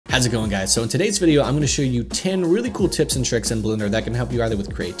How's it going, guys? So in today's video, I'm going to show you 10 really cool tips and tricks in Blender that can help you either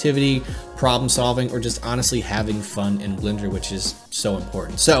with creativity, problem solving, or just honestly having fun in Blender, which is so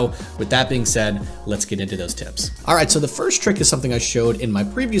important. So with that being said, let's get into those tips. All right, so the first trick is something I showed in my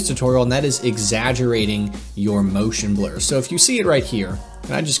previous tutorial, and that is exaggerating your motion blur. So if you see it right here,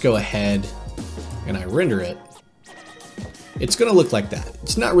 and I just go ahead and I render it, it's going to look like that.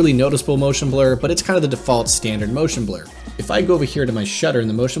 It's not really noticeable motion blur, but it's kind of the default standard motion blur. If I go over here to my shutter in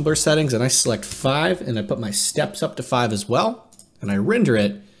the motion blur settings and I select 5 and I put my steps up to 5 as well, and I render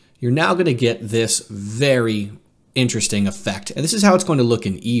it, you're now going to get this very interesting effect. And this is how it's going to look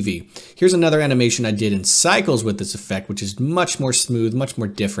in Eevee. Here's another animation I did in Cycles with this effect, which is much more smooth, much more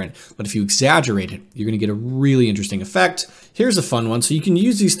different. But if you exaggerate it, you're going to get a really interesting effect. Here's a fun one. So you can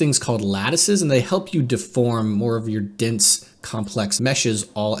use these things called lattices, and they help you deform more of your dense, complex meshes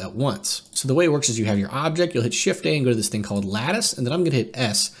all at once. So the way it works is you have your object, you'll hit Shift A and go to this thing called lattice, and then I'm going to hit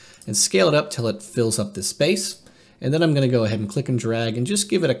S and scale it up till it fills up this space. And then I'm going to go ahead and click and drag and just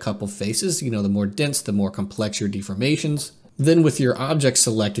give it a couple faces. You know, the more dense, the more complex your deformations. Then with your object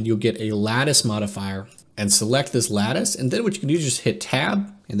selected, you'll get a lattice modifier and select this lattice. And then what you can do is just hit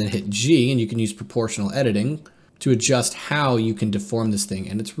Tab and then hit G, and you can use proportional editing to adjust how you can deform this thing.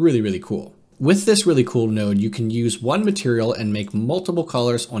 And it's really, really cool. With this really cool node, you can use one material and make multiple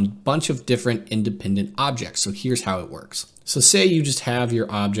colors on a bunch of different independent objects. So here's how it works. So say you just have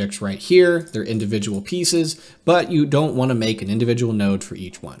your objects right here, they're individual pieces, but you don't want to make an individual node for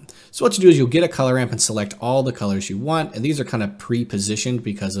each one. So what you do is you'll get a color ramp and select all the colors you want. And these are kind of pre-positioned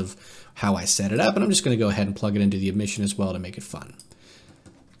because of how I set it up. And I'm just going to go ahead and plug it into the emission as well to make it fun.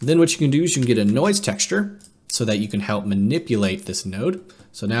 Then what you can do is you can get a noise texture so that you can help manipulate this node.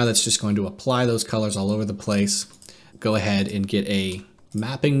 So now that's just going to apply those colors all over the place. Go ahead and get a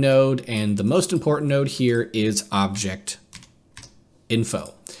mapping node, and the most important node here is object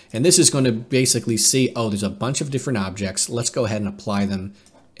info. And this is going to basically see, oh, there's a bunch of different objects. Let's go ahead and apply them,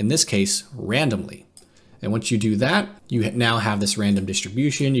 in this case, randomly. And once you do that, you now have this random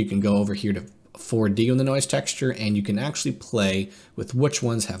distribution. You can go over here to 4D on the noise texture, and you can actually play with which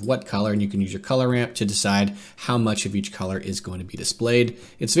ones have what color, and you can use your color ramp to decide how much of each color is going to be displayed.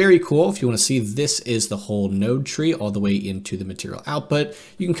 It's very cool. If you want to see, this is the whole node tree all the way into the material output.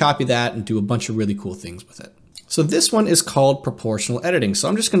 You can copy that and do a bunch of really cool things with it. So this one is called proportional editing. So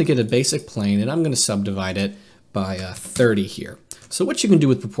I'm just going to get a basic plane and I'm going to subdivide it by 30 here. So what you can do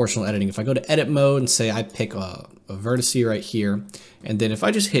with proportional editing, if I go to edit mode and say I pick a vertice right here, and then if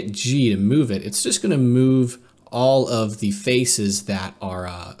I just hit G to move it, it's just going to move all of the faces that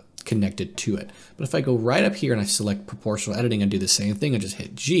are connected to it. But if I go right up here and I select proportional editing and do the same thing, I just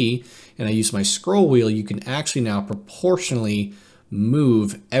hit G and I use my scroll wheel, you can actually now proportionally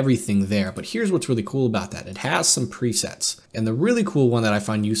move everything there. But here's what's really cool about that. It has some presets. And the really cool one that I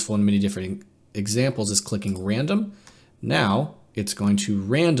find useful in many different examples is clicking random. Now it's going to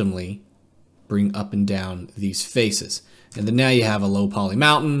randomly bring up and down these faces. And then now you have a low poly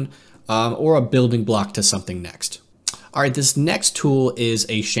mountain or a building block to something next. All right, this next tool is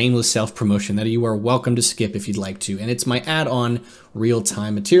a shameless self-promotion that you are welcome to skip if you'd like to. And it's my add-on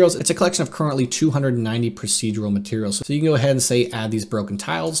RealTime Materials. It's a collection of currently 290 procedural materials. So you can go ahead and say add these broken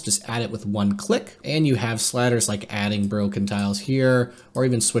tiles, just add it with one click. And you have sliders like adding broken tiles here, or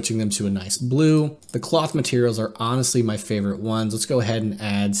even switching them to a nice blue. The cloth materials are honestly my favorite ones. Let's go ahead and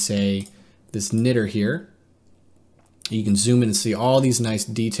add, say, this knitter here. You can zoom in and see all these nice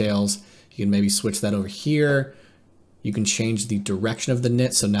details. You can maybe switch that over here. You can change the direction of the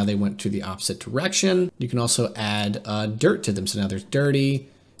knit, so now they went to the opposite direction. You can also add dirt to them, so now there's dirty.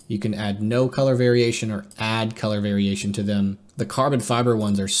 You can add no color variation or add color variation to them. The carbon fiber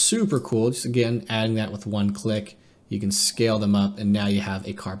ones are super cool. Just again, adding that with one click. You can scale them up, and now you have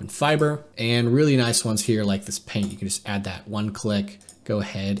a carbon fiber. And really nice ones here like this paint. You can just add that one click, go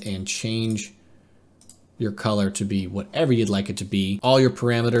ahead and change your color to be whatever you'd like it to be. All your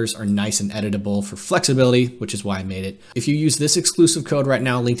parameters are nice and editable for flexibility, which is why I made it. If you use this exclusive code right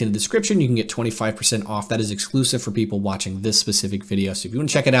now, linked in the description, you can get 25% off. That is exclusive for people watching this specific video. So if you want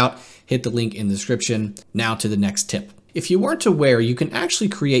to check it out, hit the link in the description. Now to the next tip. If you weren't aware, you can actually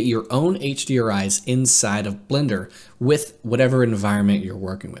create your own HDRIs inside of Blender with whatever environment you're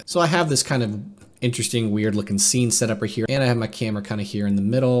working with. So I have this kind of interesting, weird looking scene set up right here, and I have my camera kind of here in the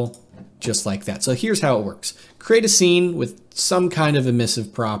middle, just like that. So here's how it works. Create a scene with some kind of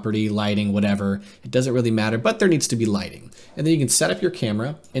emissive property, lighting, whatever. It doesn't really matter, but there needs to be lighting. And then you can set up your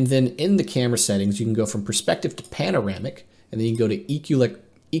camera, and then in the camera settings, you can go from perspective to panoramic, and then you can go to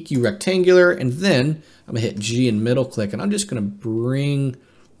EQ rectangular, and then I'm gonna hit G and middle click, and I'm just gonna bring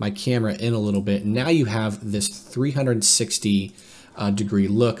my camera in a little bit. And now you have this 360 degree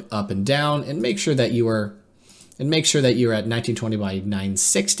look up and down, and make sure that you are at 1920 by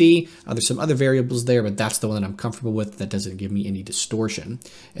 960. There's some other variables there, but that's the one that I'm comfortable with. That doesn't give me any distortion.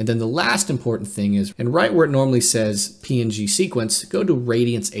 And then the last important thing is, and right where it normally says PNG sequence, go to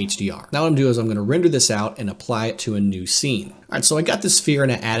Radiance HDR. Now what I'm doing is I'm gonna render this out and apply it to a new scene. All right, so I got this sphere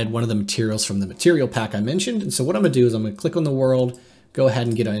and I added one of the materials from the material pack I mentioned. And so what I'm gonna do is I'm gonna click on the world, go ahead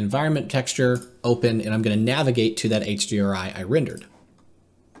and get an environment texture, open, and I'm gonna navigate to that HDRI I rendered.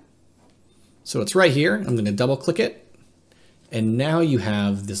 So it's right here. I'm going to double click it. And now you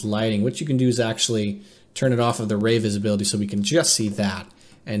have this lighting. What you can do is actually turn it off of the ray visibility so we can just see that.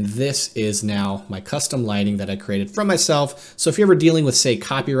 And this is now my custom lighting that I created for myself. So if you're ever dealing with, say,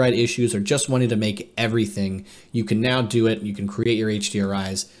 copyright issues or just wanting to make everything, you can now do it. You can create your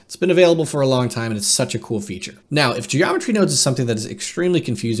HDRIs. It's been available for a long time and it's such a cool feature. Now, if geometry nodes is something that is extremely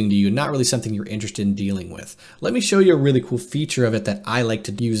confusing to you and not really something you're interested in dealing with, let me show you a really cool feature of it that I like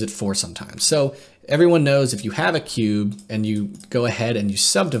to use it for sometimes. So everyone knows if you have a cube and you go ahead and you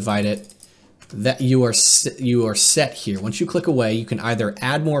subdivide it, that you are set here. Once you click away, you can either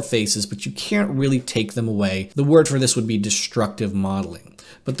add more faces, but you can't really take them away. The word for this would be destructive modeling.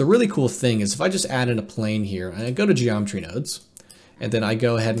 But the really cool thing is if I just add in a plane here and I go to geometry nodes, and then I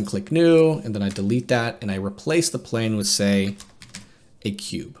go ahead and click new, and then I delete that and I replace the plane with, say, a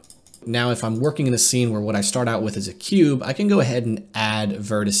cube. Now, if I'm working in a scene where what I start out with is a cube, I can go ahead and add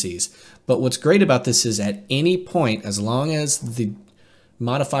vertices. But what's great about this is at any point, as long as the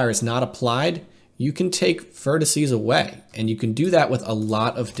modifier is not applied, you can take vertices away, and you can do that with a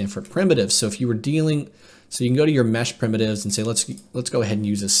lot of different primitives. So if you were dealing, so you can go to your mesh primitives and say, let's go ahead and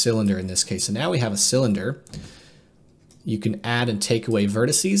use a cylinder in this case. So now we have a cylinder. You can add and take away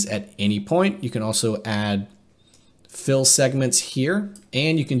vertices at any point. You can also add fill segments here,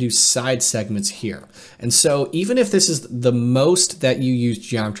 and you can do side segments here. And so even if this is the most that you use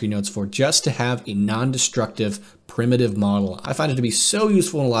geometry nodes for, just to have a non-destructive primitive model, I find it to be so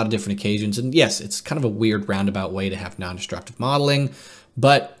useful on a lot of different occasions. And yes, it's kind of a weird roundabout way to have non-destructive modeling,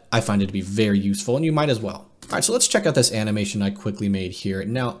 but I find it to be very useful, and you might as well. All right, so let's check out this animation I quickly made here.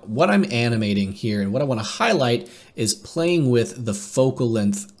 Now, what I'm animating here and what I want to highlight is playing with the focal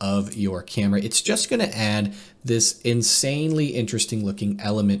length of your camera. It's just going to add this insanely interesting looking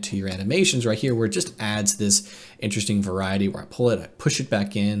element to your animations right here, where it just adds this interesting variety where I pull it, I push it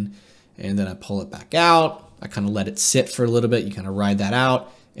back in, and then I pull it back out. I kind of let it sit for a little bit. You kind of ride that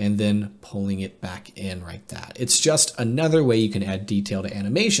out, and then pulling it back in like that. It's just another way you can add detail to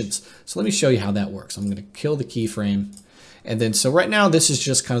animations. So let me show you how that works. I'm going to kill the keyframe. And then, so right now, this is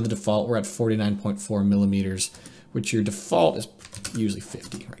just kind of the default. We're at 49.4 millimeters, which your default is usually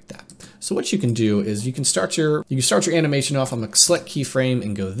 50, like that. So what you can do is you can start your animation off. I'm going to select keyframe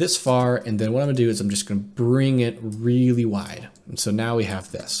and go this far. And then what I'm going to do is I'm just going to bring it really wide. And so now we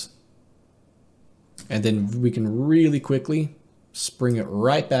have this. And then we can really quickly spring it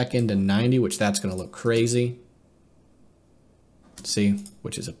right back into 90, which that's going to look crazy. See,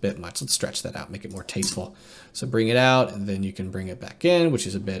 which is a bit much. Let's stretch that out, make it more tasteful. So bring it out, and then you can bring it back in, which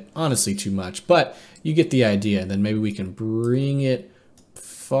is a bit, honestly, too much, but you get the idea. And then maybe we can bring it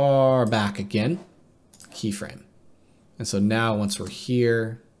far back again, keyframe. And so now once we're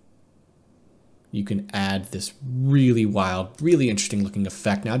here, you can add this really wild, really interesting looking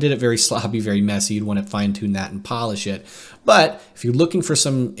effect. Now I did it very sloppy, very messy. You'd want to fine tune that and polish it. But if you're looking for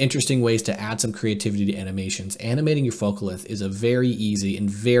some interesting ways to add some creativity to animations, animating your focal length is a very easy and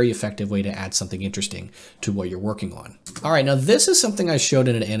very effective way to add something interesting to what you're working on. All right, now this is something I showed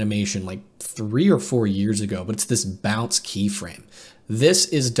in an animation like 3 or 4 years ago, but it's this bounce keyframe. This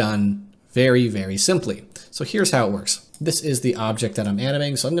is done very, very simply. So here's how it works. This is the object that I'm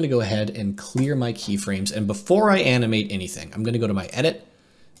animating. So I'm going to go ahead and clear my keyframes. And before I animate anything, I'm going to go to my edit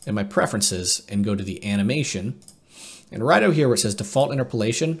and my preferences and go to the animation. And right over here where it says default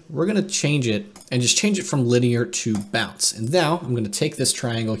interpolation, we're going to change it and just change it from linear to bounce. And now I'm going to take this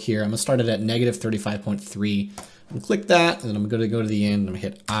triangle here. I'm going to start it at -35.3. I'm going to click that, and then I'm going to go to the end. I'm going to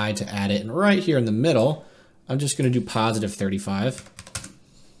hit I to add it. And right here in the middle, I'm just going to do +35.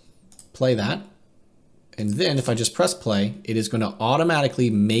 Play that. And then if I just press play, it is going to automatically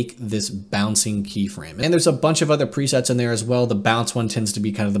make this bouncing keyframe. And there's a bunch of other presets in there as well. The bounce one tends to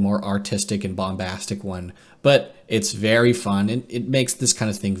be kind of the more artistic and bombastic one, but it's very fun and it makes this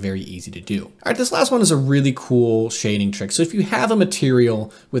kind of thing very easy to do. All right, this last one is a really cool shading trick. So if you have a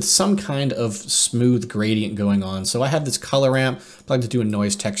material with some kind of smooth gradient going on, so I have this color ramp plugged into a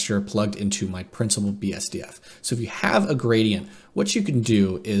noise texture plugged into my principal BSDF. So if you have a gradient, what you can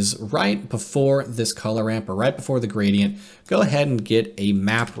do is right before this color ramp or right before the gradient, go ahead and get a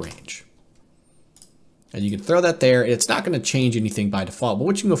map range. And you can throw that there. It's not going to change anything by default, but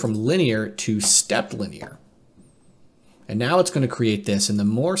what you can go from linear to stepped linear. And now it's going to create this, and the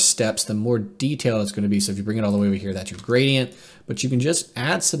more steps, the more detailed it's going to be. So if you bring it all the way over here, that's your gradient, but you can just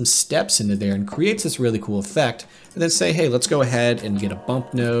add some steps into there and creates this really cool effect. And then say, hey, let's go ahead and get a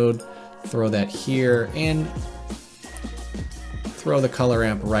bump node, throw that here, and throw the color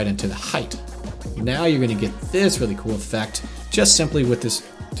amp right into the height. Now you're going to get this really cool effect just simply with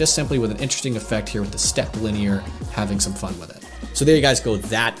an interesting effect here with the stepped linear, having some fun with it. So there you guys go.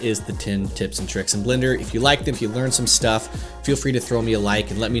 That is the 10 tips and tricks in Blender. If you liked them, if you learned some stuff, feel free to throw me a like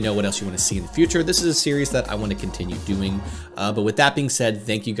and let me know what else you want to see in the future. This is a series that I want to continue doing. But with that being said,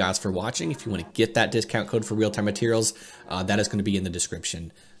 thank you guys for watching. If you want to get that discount code for RealTime Materials, that is going to be in the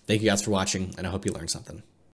description. Thank you guys for watching, and I hope you learned something.